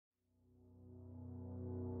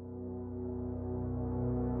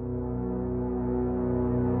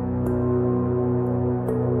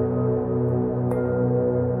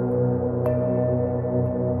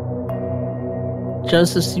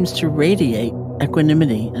Joseph seems to radiate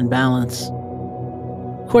equanimity and balance.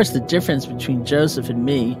 Of course, the difference between Joseph and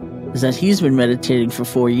me is that he's been meditating for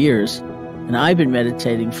 4 years, and I've been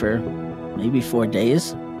meditating for maybe 4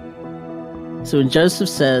 days. So when Joseph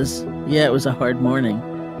says, yeah, it was a hard morning,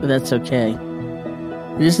 but that's okay,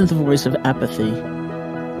 it isn't the voice of apathy.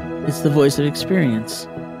 It's the voice of experience.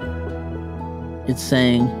 It's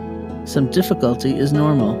saying, some difficulty is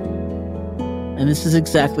normal. And this is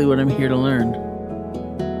exactly what I'm here to learn.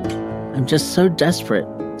 I'm just so desperate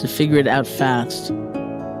to figure it out fast,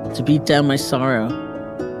 to beat down my sorrow.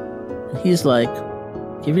 And he's like,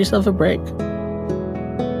 give yourself a break.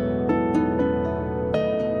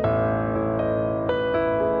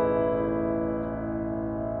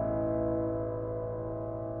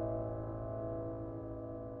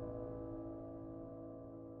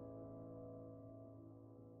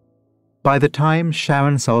 By the time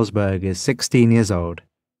Sharon Salzberg is 16 years old,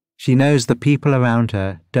 she knows the people around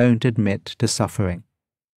her don't admit to suffering,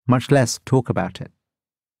 much less talk about it.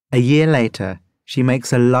 A year later, she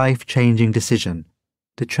makes a life-changing decision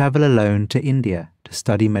to travel alone to India to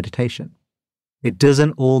study meditation. It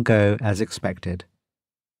doesn't all go as expected.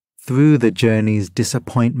 Through the journey's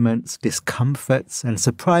disappointments, discomforts, and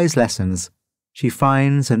surprise lessons, she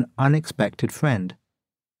finds an unexpected friend,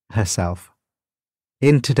 herself.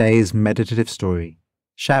 In today's meditative story,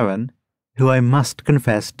 Sharon, who I must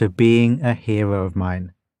confess to being a hero of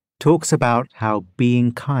mine, talks about how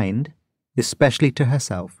being kind, especially to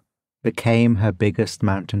herself, became her biggest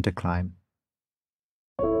mountain to climb.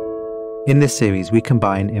 In this series, we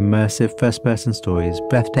combine immersive first-person stories,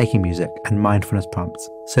 breathtaking music, and mindfulness prompts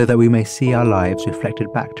so that we may see our lives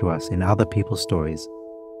reflected back to us in other people's stories,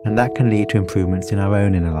 and that can lead to improvements in our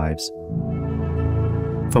own inner lives.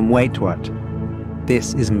 From Wait What?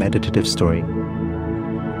 This is Meditative Story.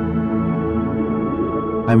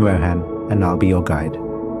 I'm Rohan, and I'll be your guide.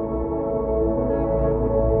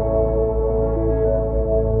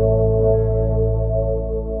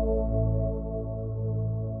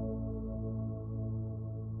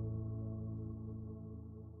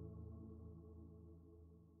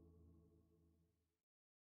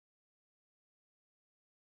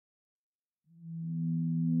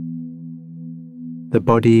 The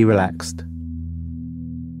body relaxed.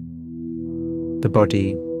 The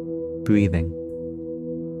body breathing.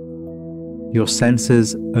 Your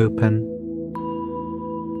senses open.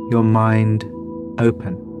 Your mind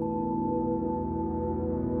open.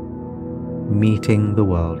 Meeting the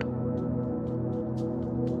world.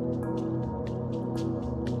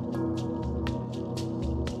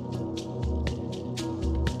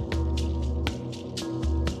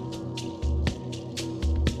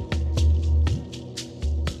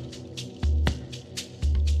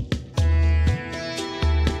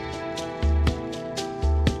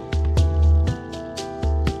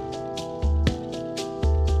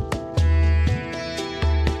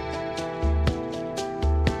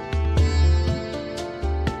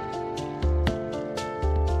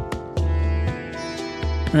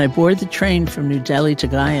 When I board the train from New Delhi to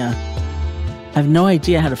Gaya, I have no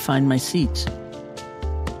idea how to find my seat.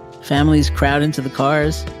 Families crowd into the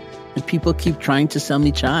cars, and people keep trying to sell me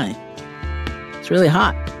chai. It's really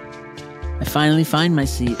hot. I finally find my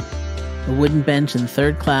seat, a wooden bench in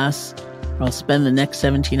third class, where I'll spend the next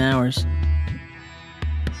 17 hours.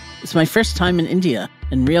 It's my first time in India,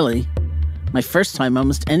 and really, my first time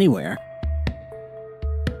almost anywhere.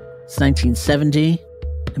 It's 1970.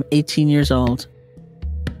 I'm 18 years old.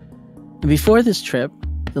 And before this trip,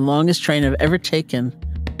 the longest train I've ever taken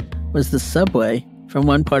was the subway from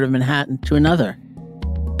one part of Manhattan to another.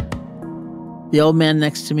 The old man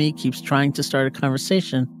next to me keeps trying to start a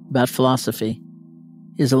conversation about philosophy.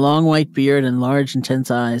 He has a long white beard and large,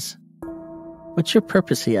 intense eyes. "What's your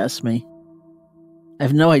purpose?" he asks me. I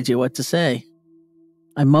have no idea what to say.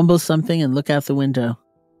 I mumble something and look out the window.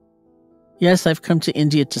 Yes, I've come to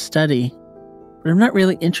India to study, but I'm not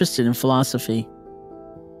really interested in philosophy.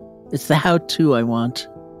 It's the how-to I want.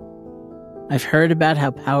 I've heard about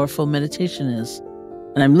how powerful meditation is,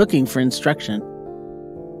 and I'm looking for instruction.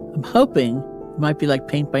 I'm hoping it might be like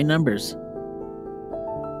paint by numbers.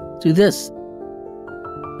 Do this,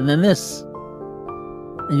 and then this,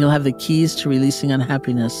 and you'll have the keys to releasing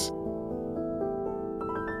unhappiness.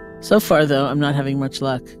 So far, though, I'm not having much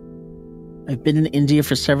luck. I've been in India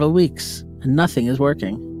for several weeks, and nothing is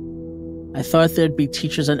working. I thought there'd be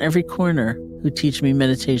teachers on every corner who teach me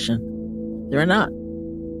meditation. There are not.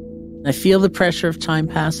 I feel the pressure of time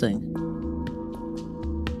passing.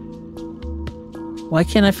 Why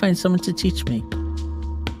can't I find someone to teach me?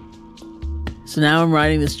 So now I'm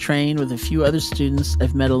riding this train with a few other students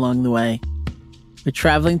I've met along the way. We're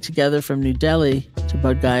traveling together from New Delhi to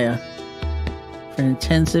Bodh Gaya for an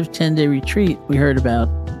intensive 10-day retreat we heard about.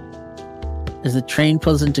 As the train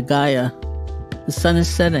pulls into Gaya, the sun is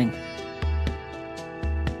setting.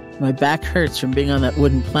 My back hurts from being on that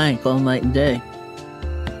wooden plank all night and day.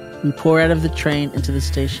 We pour out of the train into the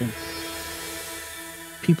station.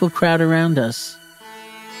 People crowd around us.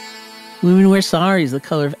 Women wear saris the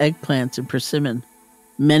color of eggplants and persimmon.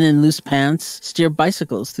 Men in loose pants steer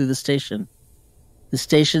bicycles through the station. The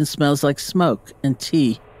station smells like smoke and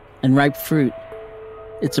tea and ripe fruit.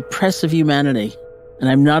 It's a press of humanity, and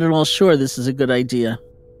I'm not at all sure this is a good idea.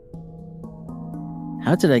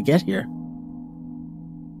 How did I get here?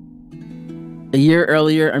 A year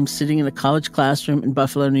earlier, I'm sitting in a college classroom in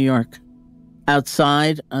Buffalo, New York.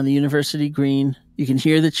 Outside, on the university green, you can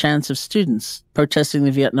hear the chants of students protesting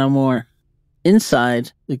the Vietnam War.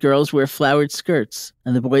 Inside, the girls wear flowered skirts,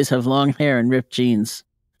 and the boys have long hair and ripped jeans.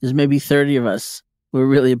 There's maybe 30 of us. We're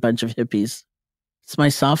really a bunch of hippies. It's my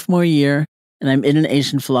sophomore year, and I'm in an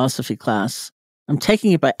Asian philosophy class. I'm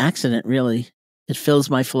taking it by accident, really. It fills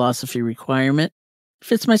my philosophy requirement. It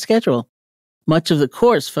fits my schedule. Much of the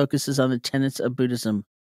course focuses on the tenets of Buddhism.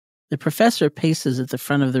 The professor paces at the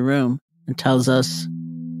front of the room and tells us,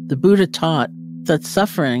 the Buddha taught that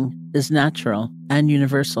suffering is natural and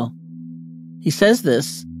universal. He says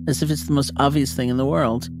this as if it's the most obvious thing in the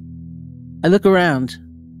world. I look around.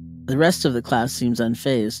 The rest of the class seems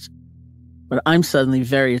unfazed, but I'm suddenly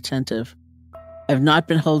very attentive. I've not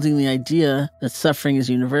been holding the idea that suffering is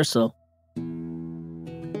universal.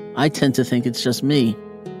 I tend to think it's just me.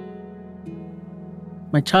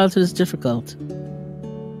 My childhood is difficult.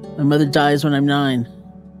 My mother dies when I'm 9.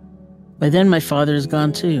 By then, my father is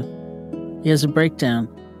gone too. He has a breakdown.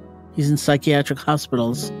 He's in psychiatric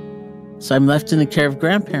hospitals. So I'm left in the care of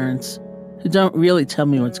grandparents who don't really tell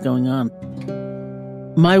me what's going on.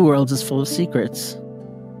 My world is full of secrets.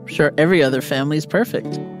 I'm sure every other family is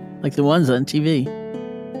perfect, like the ones on TV.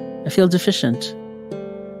 I feel deficient.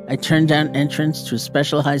 I turn down entrance to a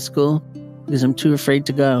special high school because I'm too afraid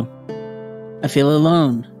to go. I feel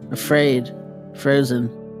alone, afraid, frozen.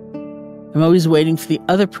 I'm always waiting for the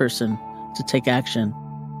other person to take action,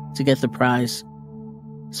 to get the prize.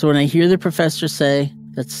 So when I hear the professor say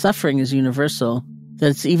that suffering is universal, that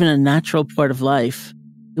it's even a natural part of life,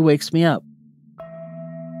 it wakes me up.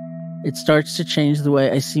 It starts to change the way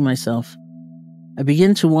I see myself. I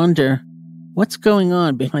begin to wonder, what's going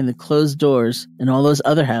on behind the closed doors in all those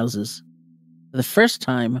other houses? For the first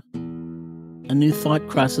time, a new thought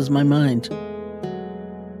crosses my mind.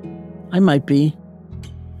 I might be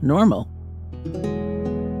normal.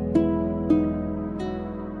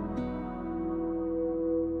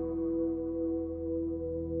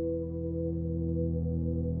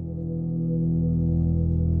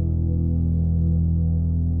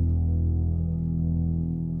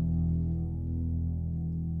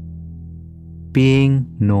 Being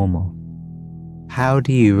normal. How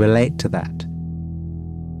do you relate to that?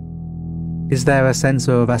 Is there a sense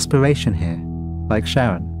of aspiration here, like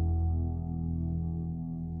Sharon?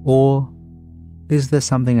 Or is there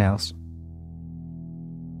something else?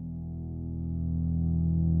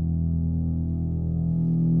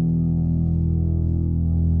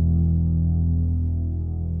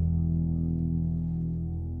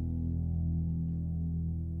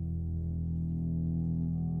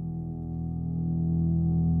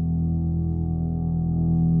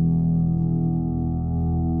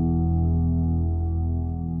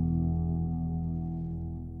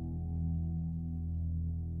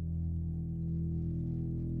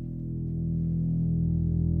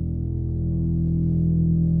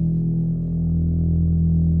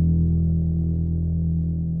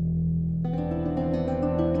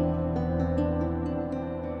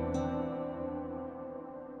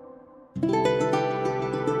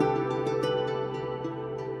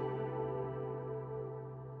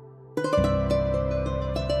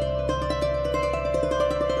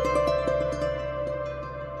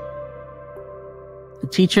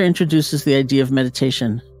 The teacher introduces the idea of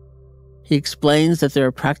meditation. He explains that there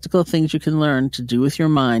are practical things you can learn to do with your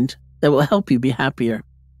mind that will help you be happier.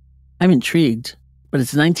 I'm intrigued, but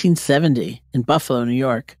it's 1970 in Buffalo, New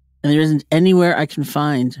York, and there isn't anywhere I can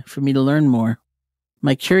find for me to learn more.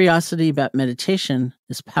 My curiosity about meditation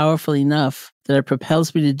is powerful enough that it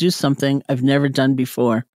propels me to do something I've never done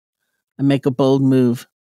before. I make a bold move.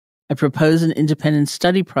 I propose an independent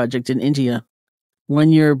study project in India,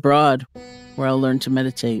 1 year abroad, where I'll learn to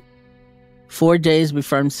meditate. 4 days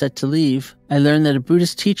before I'm set to leave, I learn that a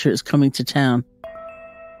Buddhist teacher is coming to town.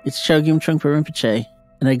 It's Chogyam Trungpa Rinpoche,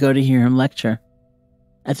 and I go to hear him lecture.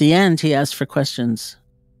 At the end, he asks for questions.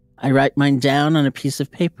 I write mine down on a piece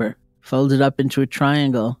of paper, fold it up into a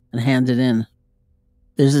triangle, and hand it in.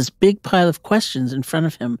 There's this big pile of questions in front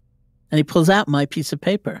of him, and he pulls out my piece of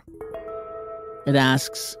paper. It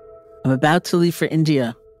asks, I'm about to leave for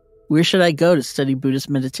India. Where should I go to study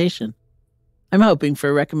Buddhist meditation? I'm hoping for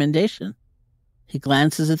a recommendation. He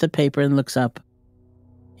glances at the paper and looks up.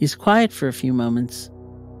 He's quiet for a few moments.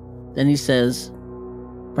 Then he says,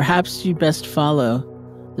 perhaps you best follow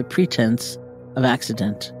the pretense of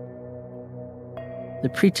accident.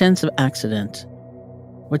 The pretense of accident.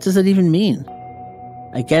 What does that even mean?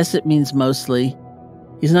 I guess it means mostly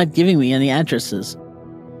he's not giving me any addresses.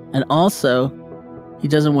 And also, he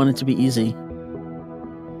doesn't want it to be easy.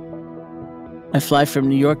 I fly from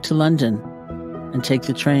New York to London and take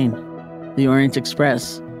the train, the Orient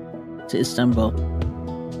Express, to Istanbul,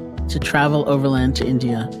 to travel overland to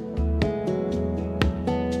India.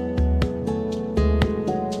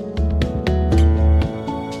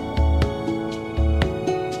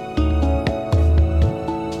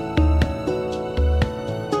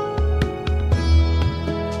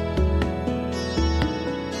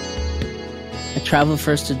 I travel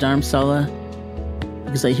first to Dharamsala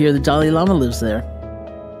because I hear the Dalai Lama lives there,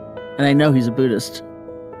 and I know he's a Buddhist.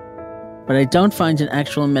 But I don't find an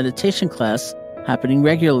actual meditation class happening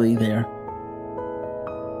regularly there.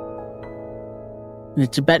 In a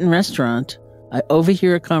Tibetan restaurant, I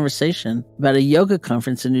overhear a conversation about a yoga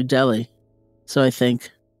conference in New Delhi. So I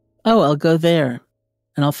think, oh, I'll go there,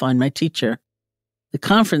 and I'll find my teacher. The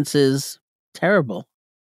conference is terrible,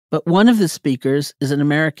 but one of the speakers is an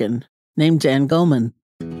American named Dan Goleman.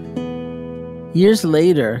 Years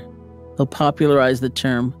later, he'll popularize the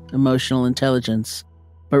term emotional intelligence.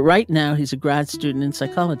 But right now, he's a grad student in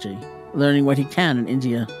psychology, learning what he can in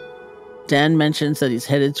India. Dan mentions that he's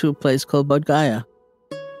headed to a place called Bodh Gaya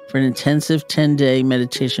for an intensive 10-day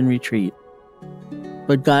meditation retreat.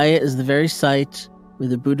 Bodh Gaya is the very site where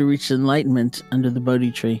the Buddha reached enlightenment under the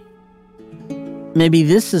Bodhi tree. Maybe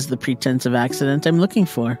this is the pretense of accident I'm looking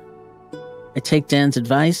for. I take Dan's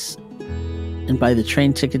advice and buy the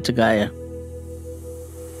train ticket to Gaya.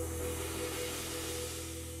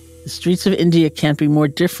 The streets of India can't be more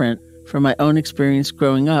different from my own experience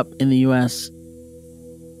growing up in the U.S.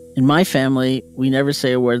 In my family, we never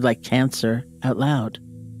say a word like cancer out loud.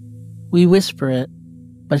 We whisper it,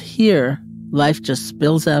 but here, life just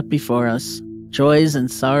spills out before us, joys and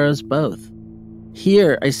sorrows both.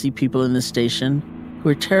 Here, I see people in the station who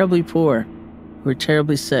are terribly poor, who are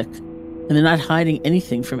terribly sick, and they're not hiding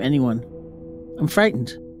anything from anyone. I'm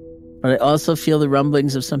frightened, but I also feel the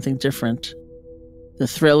rumblings of something different. The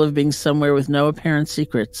thrill of being somewhere with no apparent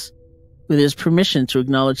secrets, where there's permission to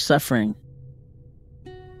acknowledge suffering.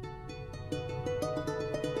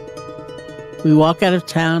 We walk out of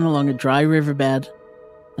town along a dry riverbed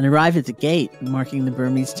and arrive at the gate marking the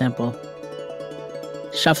Burmese temple.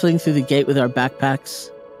 Shuffling through the gate with our backpacks,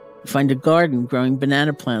 we find a garden growing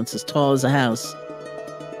banana plants as tall as a house.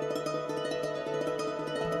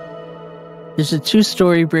 There's a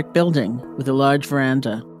 2-story brick building with a large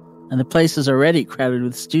veranda, and the place is already crowded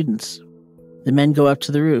with students. The men go up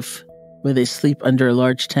to the roof, where they sleep under a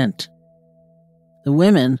large tent. The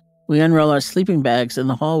women, we unroll our sleeping bags in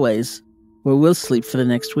the hallways, where we'll sleep for the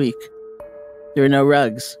next week. There are no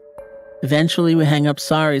rugs. Eventually, we hang up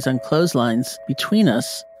saris on clotheslines between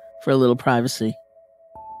us for a little privacy.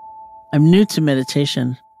 I'm new to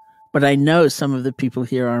meditation, but I know some of the people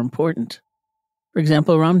here are important. For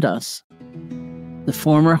example, Ram Dass, the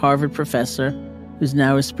former Harvard professor who's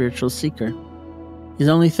now a spiritual seeker. He's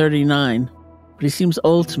only 39, but he seems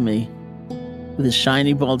old to me, with his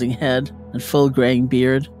shiny balding head and full graying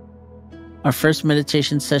beard. Our first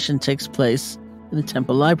meditation session takes place in the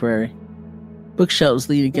temple library. Bookshelves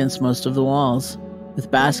lean against most of the walls,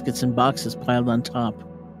 with baskets and boxes piled on top.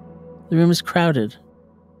 The room is crowded,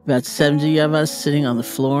 about 70 of us sitting on the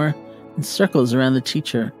floor in circles around the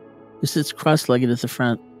teacher, who sits cross-legged at the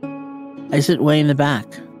front. I sit way in the back,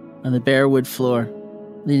 on the bare wood floor,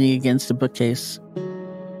 leaning against a bookcase.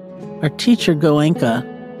 Our teacher,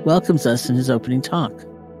 Goenka, welcomes us in his opening talk.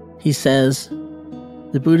 He says,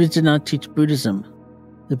 the Buddha did not teach Buddhism.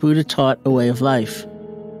 The Buddha taught a way of life.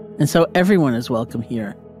 And so everyone is welcome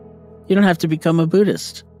here. You don't have to become a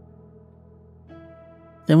Buddhist.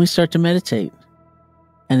 Then we start to meditate.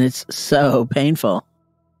 And it's so painful.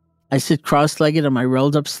 I sit cross-legged on my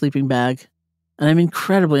rolled-up sleeping bag, and I'm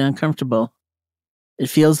incredibly uncomfortable. It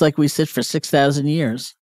feels like we sit for 6,000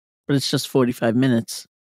 years, but it's just 45 minutes.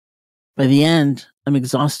 By the end, I'm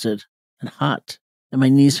exhausted and hot, and my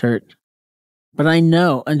knees hurt. But I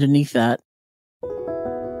know underneath that,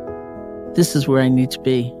 this is where I need to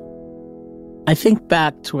be. I think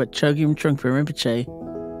back to what Chogyam Trungpa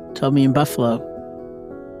Rinpoche told me in Buffalo.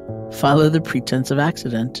 Follow the pretense of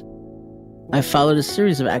accident. I followed a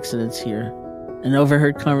series of accidents here, an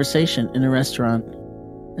overheard conversation in a restaurant,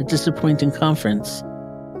 a disappointing conference,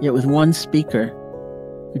 yet with one speaker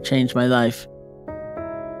who changed my life.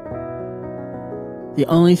 The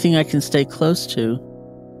only thing I can stay close to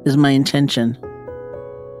is my intention.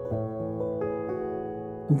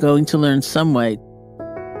 I'm going to learn some way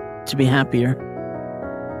to be happier.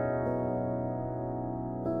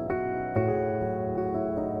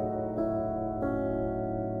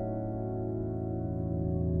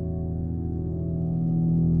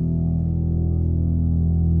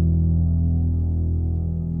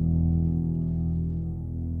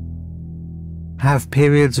 Have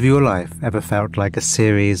periods of your life ever felt like a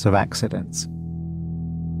series of accidents?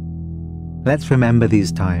 Let's remember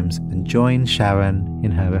these times and join Sharon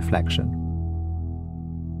in her reflection.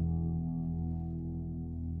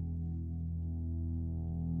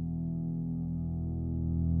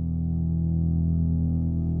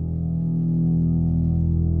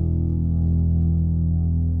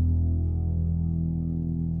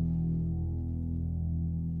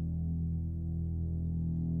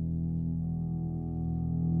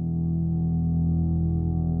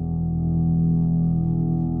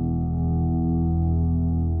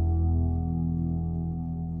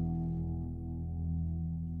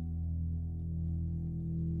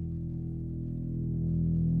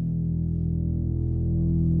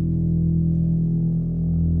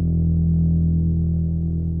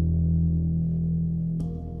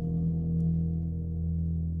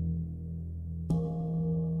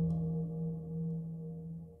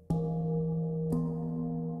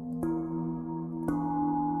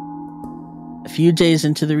 A few days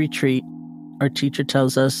into the retreat, our teacher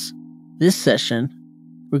tells us, this session,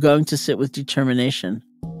 we're going to sit with determination.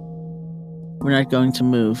 We're not going to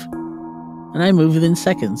move. And I move within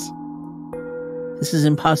seconds. This is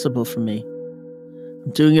impossible for me.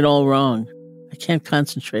 I'm doing it all wrong. I can't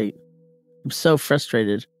concentrate. I'm so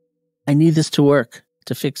frustrated. I need this to work,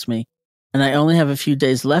 to fix me. And I only have a few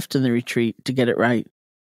days left in the retreat to get it right.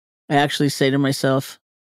 I actually say to myself,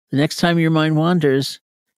 the next time your mind wanders,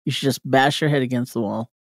 you should just bash your head against the wall.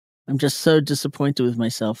 I'm just so disappointed with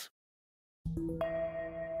myself.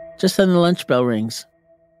 Just then the lunch bell rings.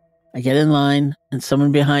 I get in line, and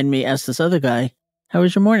someone behind me asks this other guy, how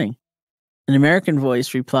was your morning? An American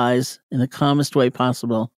voice replies in the calmest way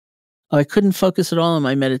possible, oh, I couldn't focus at all on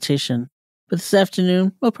my meditation, but this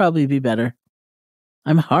afternoon will probably be better.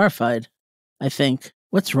 I'm horrified. I think,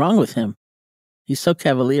 what's wrong with him? He's so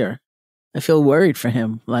cavalier. I feel worried for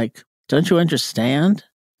him, like, don't you understand?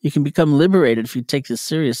 You can become liberated if you take this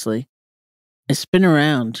seriously. I spin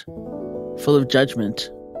around, full of judgment,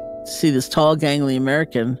 to see this tall, gangly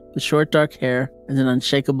American with short, dark hair and an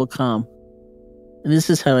unshakable calm. And this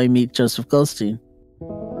is how I meet Joseph Goldstein.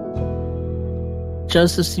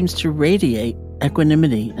 Joseph seems to radiate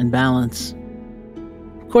equanimity and balance.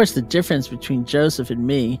 Of course, the difference between Joseph and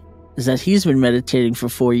me is that he's been meditating for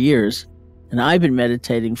 4 years, and I've been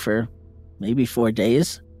meditating for maybe 4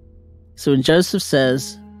 days. So when Joseph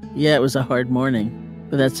says, yeah, it was a hard morning,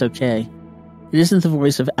 but that's okay, it isn't the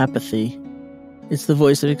voice of apathy. It's the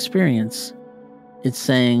voice of experience. It's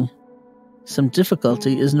saying, some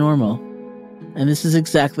difficulty is normal. And this is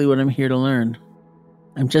exactly what I'm here to learn.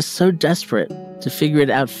 I'm just so desperate to figure it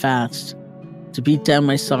out fast, to beat down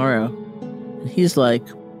my sorrow. And he's like,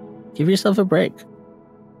 give yourself a break.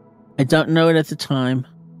 I don't know it at the time,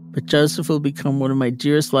 but Joseph will become one of my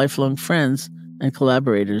dearest lifelong friends and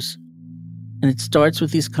collaborators. And it starts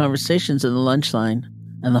with these conversations in the lunch line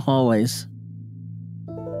and the hallways.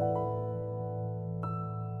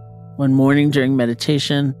 One morning during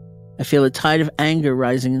meditation, I feel a tide of anger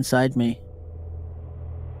rising inside me.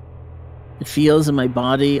 It feels in my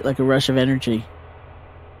body like a rush of energy.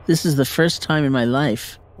 This is the first time in my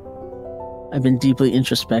life I've been deeply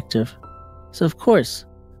introspective. So of course,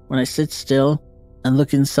 when I sit still and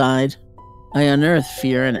look inside, I unearth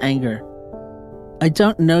fear and anger. I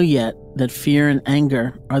don't know yet that fear and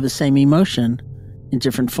anger are the same emotion in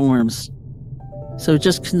different forms. So it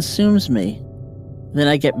just consumes me. Then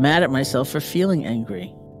I get mad at myself for feeling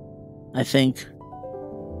angry. I think,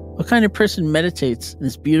 what kind of person meditates in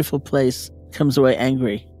this beautiful place, comes away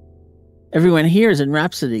angry? Everyone here is in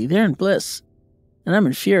rhapsody. They're in bliss. And I'm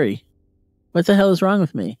in fury. What the hell is wrong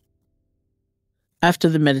with me? After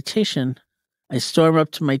the meditation, I storm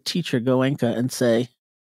up to my teacher, Goenka, and say,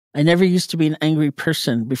 I never used to be an angry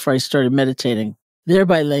person before I started meditating,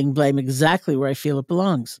 thereby laying blame exactly where I feel it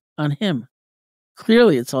belongs, on him.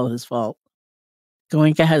 Clearly, it's all his fault.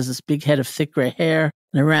 Goenka has this big head of thick gray hair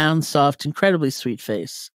and a round, soft, incredibly sweet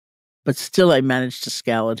face. But still I manage to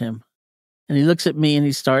scowl at him. And he looks at me and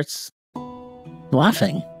he starts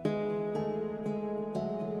laughing.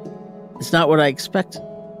 It's not what I expect,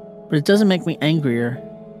 but it doesn't make me angrier.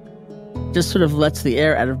 It just sort of lets the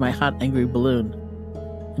air out of my hot, angry balloon.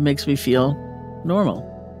 It makes me feel normal.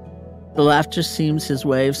 The laughter seems his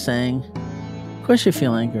way of saying, of course you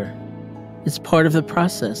feel anger. It's part of the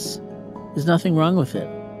process. There's nothing wrong with it.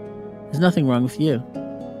 There's nothing wrong with you.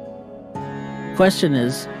 The question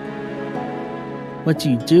is, what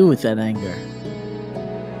do you do with that anger?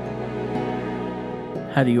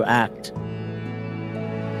 How do you act?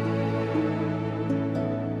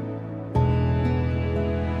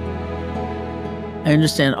 I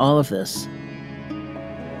understand all of this,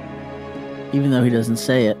 even though he doesn't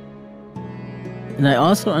say it. And I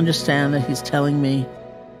also understand that he's telling me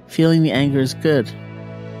feeling the anger is good.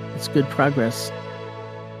 It's good progress.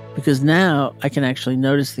 Because now I can actually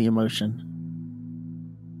notice the emotion.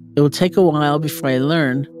 It will take a while before I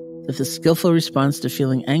learn that the skillful response to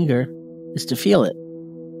feeling anger is to feel it,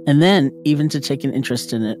 and then even to take an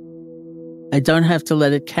interest in it. I don't have to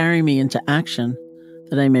let it carry me into action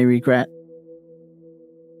that I may regret.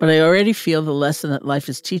 But I already feel the lesson that life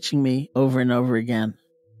is teaching me over and over again.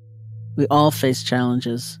 We all face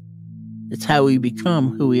challenges. It's how we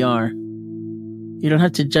become who we are. You don't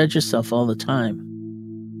have to judge yourself all the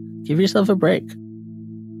time. Give yourself a break.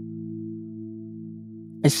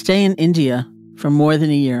 I stay in India for more than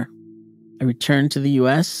a year. I return to the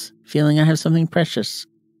US feeling I have something precious.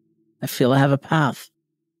 I feel I have a path.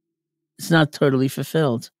 It's not totally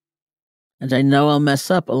fulfilled. And I know I'll mess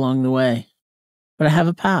up along the way. But I have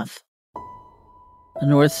a path. A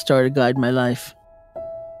North Star to guide my life.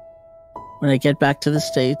 When I get back to the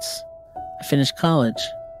States, I finish college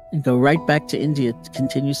and go right back to India to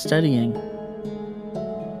continue studying.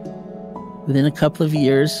 Within a couple of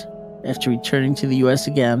years, after returning to the US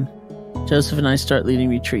again, Joseph and I start leading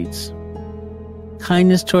retreats.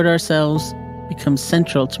 Kindness toward ourselves becomes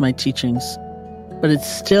central to my teachings, but it's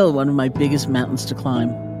still one of my biggest mountains to climb.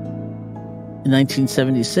 In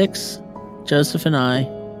 1976, Joseph and I,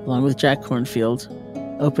 along with Jack Kornfield,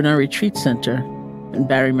 opened our retreat center in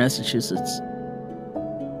Barre, Massachusetts.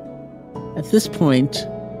 At this point,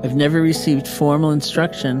 I've never received formal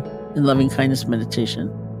instruction in loving-kindness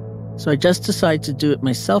meditation, so I just decided to do it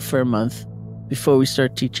myself for a month before we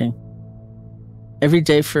start teaching. Every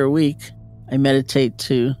day for a week, I meditate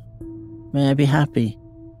to, may I be happy,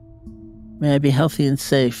 may I be healthy and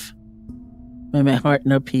safe, may my heart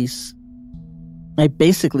know peace. I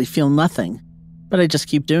basically feel nothing, but I just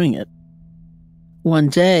keep doing it. One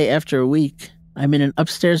day, after a week, I'm in an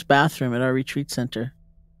upstairs bathroom at our retreat center,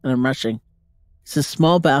 and I'm rushing. It's a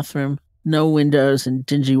small bathroom, no windows and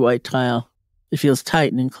dingy white tile. It feels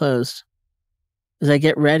tight and enclosed. As I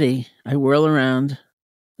get ready, I whirl around,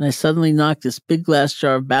 and I suddenly knock this big glass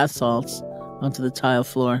jar of bath salts onto the tile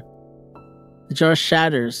floor. The jar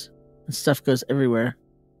shatters, and stuff goes everywhere.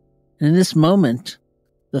 And in this moment,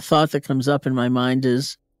 the thought that comes up in my mind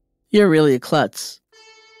is, you're really a klutz,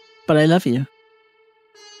 but I love you.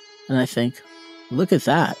 And I think, look at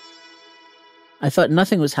that. I thought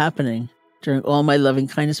nothing was happening during all my loving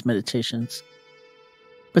kindness meditations.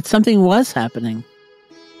 But something was happening.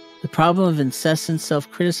 The problem of incessant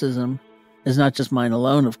self-criticism is not just mine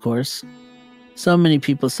alone, of course. So many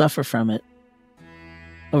people suffer from it.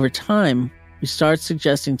 Over time, we start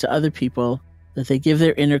suggesting to other people that they give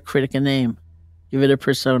their inner critic a name, give it a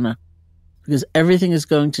persona, because everything is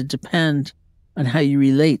going to depend on how you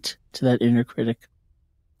relate to that inner critic.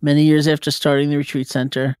 Many years after starting the retreat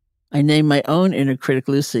center, I named my own inner critic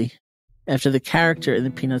Lucy, after the character in the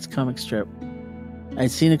Peanuts comic strip.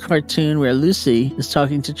 I'd seen a cartoon where Lucy is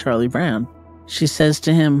talking to Charlie Brown. She says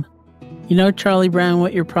to him, you know, Charlie Brown,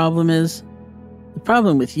 what your problem is? The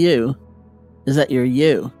problem with you is that you're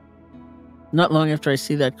you. Not long after I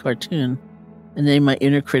see that cartoon and name my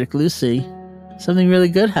inner critic Lucy, something really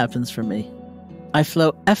good happens for me. I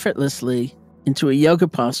flow effortlessly into a yoga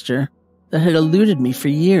posture that had eluded me for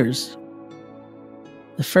years.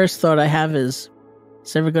 The first thought I have is,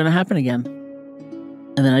 it's never going to happen again.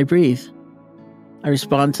 And then I breathe. I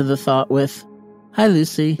respond to the thought with, hi,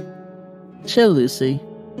 Lucy. Chill, Lucy.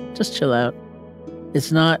 Just chill out.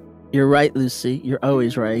 It's not, you're right, Lucy. You're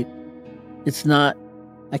always right. It's not,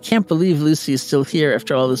 I can't believe Lucy is still here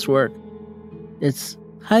after all this work. It's,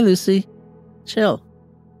 hi, Lucy. Chill.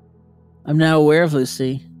 I'm now aware of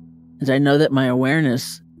Lucy, and I know that my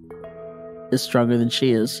awareness is stronger than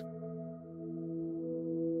she is.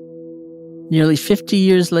 Nearly 50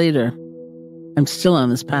 years later, I'm still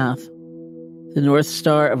on this path. The North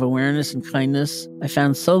Star of awareness and kindness I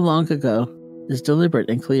found so long ago is deliberate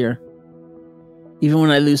and clear. Even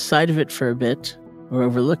when I lose sight of it for a bit or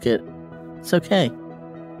overlook it, it's okay,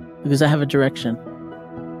 because I have a direction.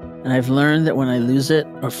 And I've learned that when I lose it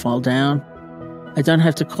or fall down, I don't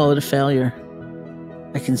have to call it a failure.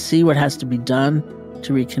 I can see what has to be done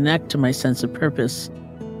to reconnect to my sense of purpose,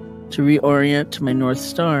 to reorient to my North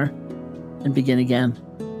Star, and begin again.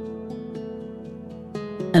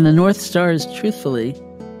 And the North Star is, truthfully,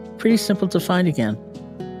 pretty simple to find again.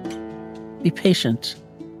 Be patient.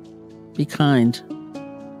 Be kind.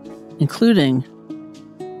 Including,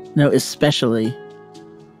 no, especially,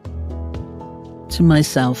 to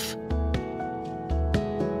myself.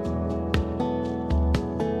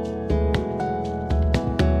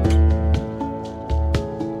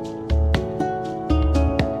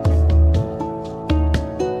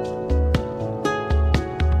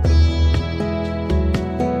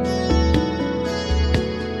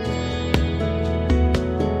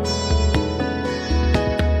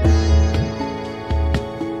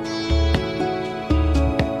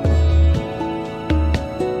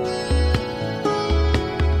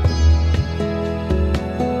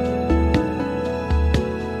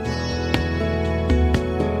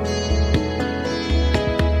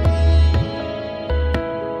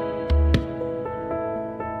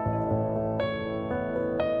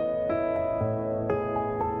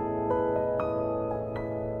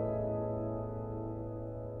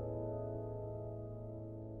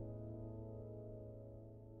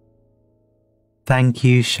 Thank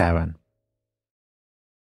you, Sharon.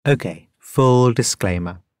 Okay, full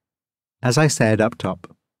disclaimer. As I said up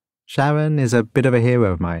top, Sharon is a bit of a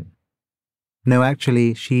hero of mine. No,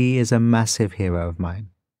 actually, she is a massive hero of mine.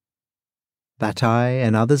 That I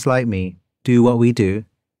and others like me do what we do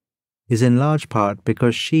is in large part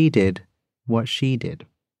because she did what she did.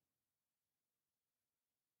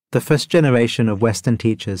 The first generation of Western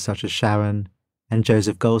teachers such as Sharon and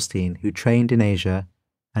Joseph Goldstein, who trained in Asia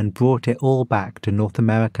and brought it all back to North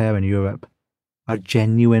America and Europe, are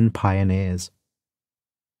genuine pioneers.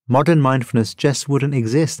 Modern mindfulness just wouldn't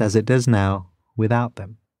exist as it does now without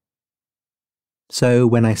them. So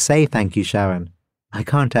when I say thank you, Sharon, I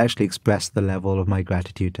can't actually express the level of my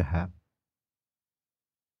gratitude to her.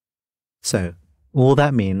 So, all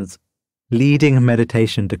that means, leading a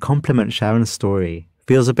meditation to complement Sharon's story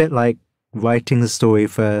feels a bit like writing the story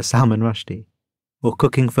for Salman Rushdie or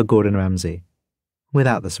cooking for Gordon Ramsay,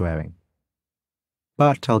 without the swearing.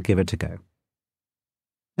 But I'll give it a go.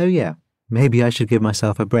 Oh yeah, maybe I should give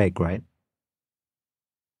myself a break, right?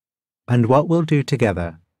 And what we'll do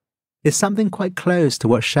together is something quite close to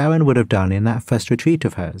what Sharon would have done in that first retreat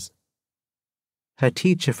of hers. Her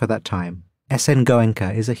teacher for that time, S.N.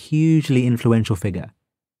 Goenka, is a hugely influential figure.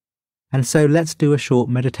 And so let's do a short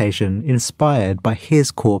meditation inspired by his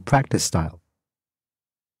core practice style.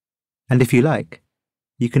 And if you like,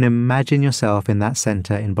 you can imagine yourself in that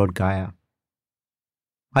center in Bodh Gaya.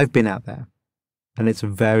 I've been out there, and it's a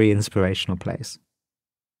very inspirational place.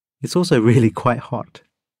 It's also really quite hot.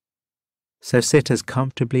 So sit as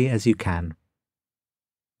comfortably as you can,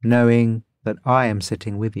 knowing that I am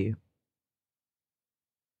sitting with you,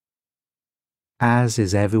 as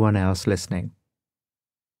is everyone else listening,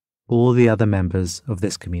 all the other members of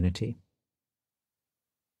this community.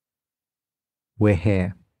 We're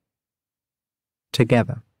here,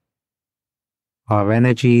 together, our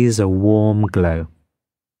energies a warm glow.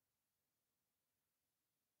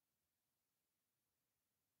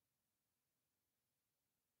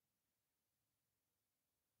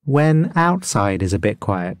 When outside is a bit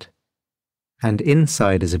quiet, and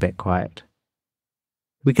inside is a bit quiet,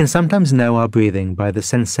 we can sometimes know our breathing by the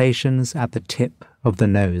sensations at the tip of the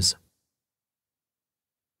nose.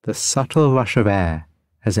 The subtle rush of air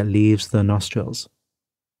as it leaves the nostrils,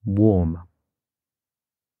 warm.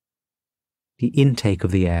 The intake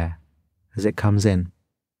of the air as it comes in.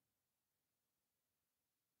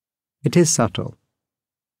 It is subtle,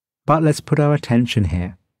 but let's put our attention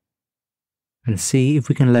here and see if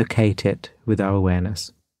we can locate it with our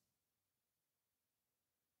awareness.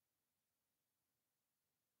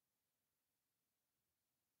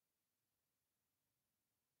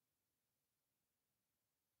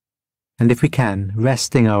 And if we can,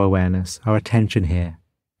 resting our awareness, our attention here,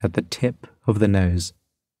 at the tip of the nose,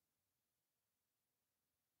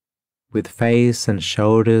 with face and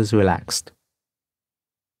shoulders relaxed.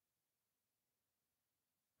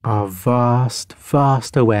 Our vast,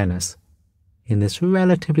 vast awareness in this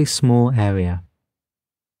relatively small area.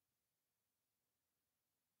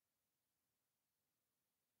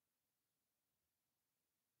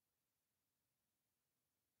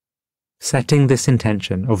 Setting this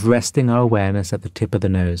intention of resting our awareness at the tip of the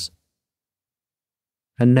nose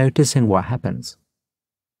and noticing what happens.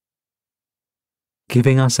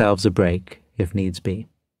 Giving ourselves a break if needs be.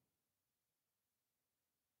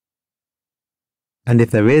 And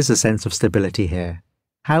if there is a sense of stability here,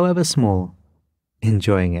 however small,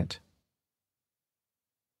 enjoying it.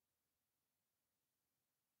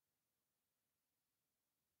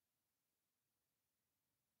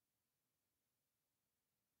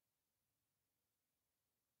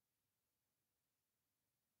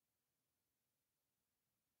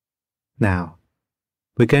 Now,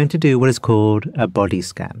 we're going to do what is called a body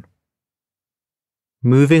scan.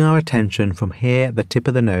 Moving our attention from here at the tip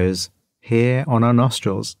of the nose, here on our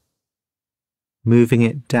nostrils, moving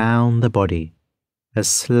it down the body as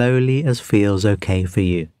slowly as feels okay for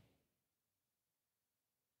you.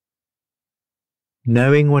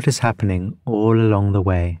 Knowing what is happening all along the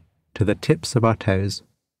way to the tips of our toes.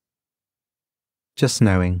 Just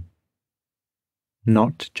knowing,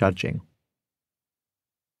 not judging.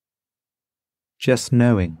 Just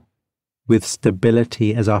knowing, with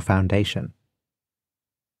stability as our foundation.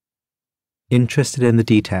 Interested in the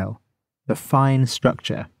detail, the fine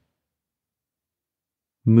structure.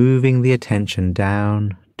 Moving the attention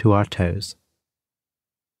down to our toes.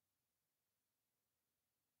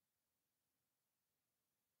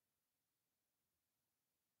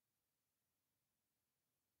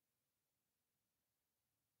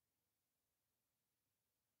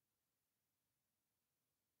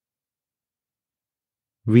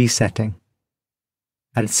 Resetting,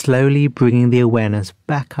 and slowly bringing the awareness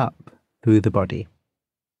back up through the body.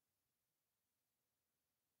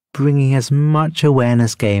 Bringing as much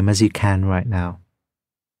awareness game as you can right now.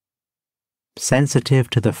 Sensitive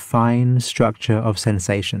to the fine structure of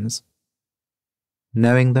sensations.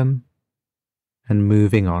 Knowing them and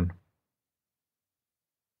moving on.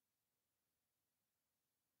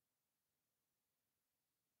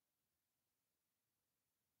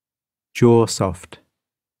 Jaw soft.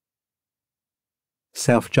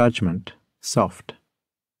 Self-judgment soft.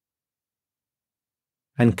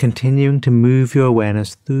 And continuing to move your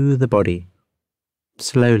awareness through the body,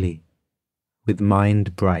 slowly, with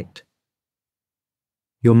mind bright.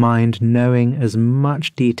 Your mind knowing as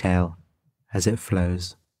much detail as it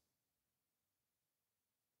flows.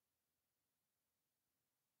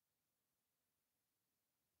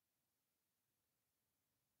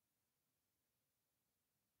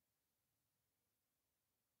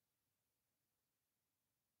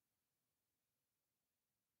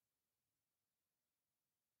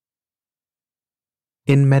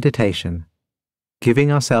 In meditation,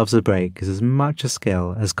 giving ourselves a break is as much a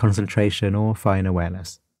skill as concentration or fine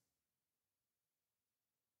awareness.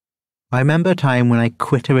 I remember a time when I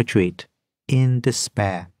quit a retreat in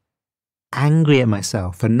despair, angry at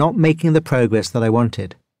myself for not making the progress that I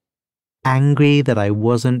wanted, angry that I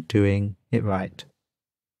wasn't doing it right.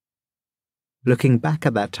 Looking back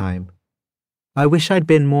at that time, I wish I'd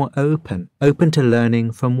been more open to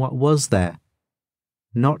learning from what was there,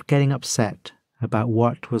 not getting upset about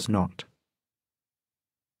what was not.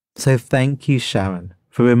 So thank you, Sharon,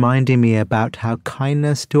 for reminding me about how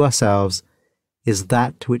kindness to ourselves is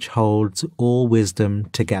that which holds all wisdom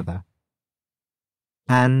together.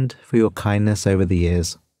 And for your kindness over the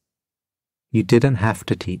years. You didn't have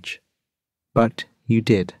to teach, but you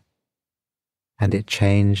did. And it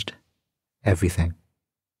changed everything.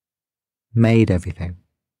 Made everything.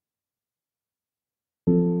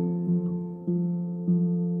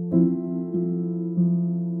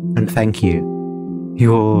 And thank you.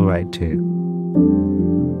 You're all right too.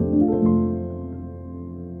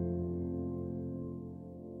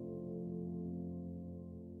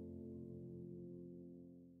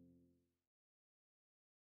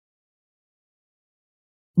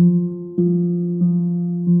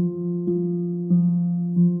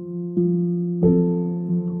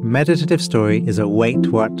 Meditative Story is a Wait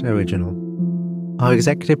What original. Our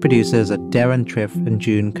executive producers are Darren Triff and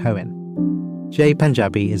June Cohen. Jay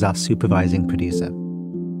Panjabi is our supervising producer.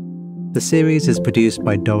 The series is produced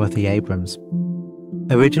by Dorothy Abrams.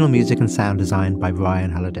 Original music and sound design by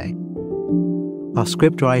Ryan Halliday. Our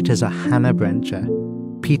script writers are Hannah Brencher,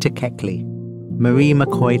 Peter Keckley, Marie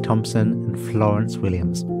McCoy-Thompson and Florence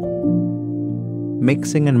Williams.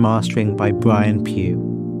 Mixing and mastering by Brian Pugh.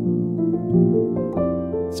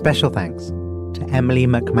 Special thanks to Emily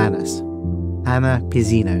McManus, Anna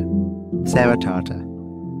Pizzino, Sarah Tartar,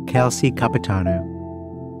 Kelsey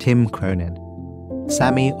Capitano, Tim Cronin,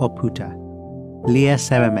 Sami Oputa, Leah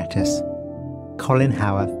Serametis, Colin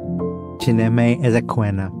Howarth, Chineme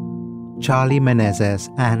Ezekwena, Charlie Menezes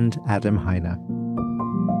and Adam Heiner.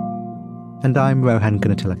 And I'm Rohan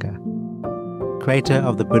Gunatillake, creator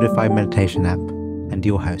of the Buddhify Meditation app and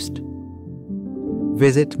your host.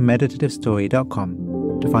 Visit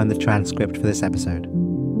meditativestory.com to find the transcript for this episode.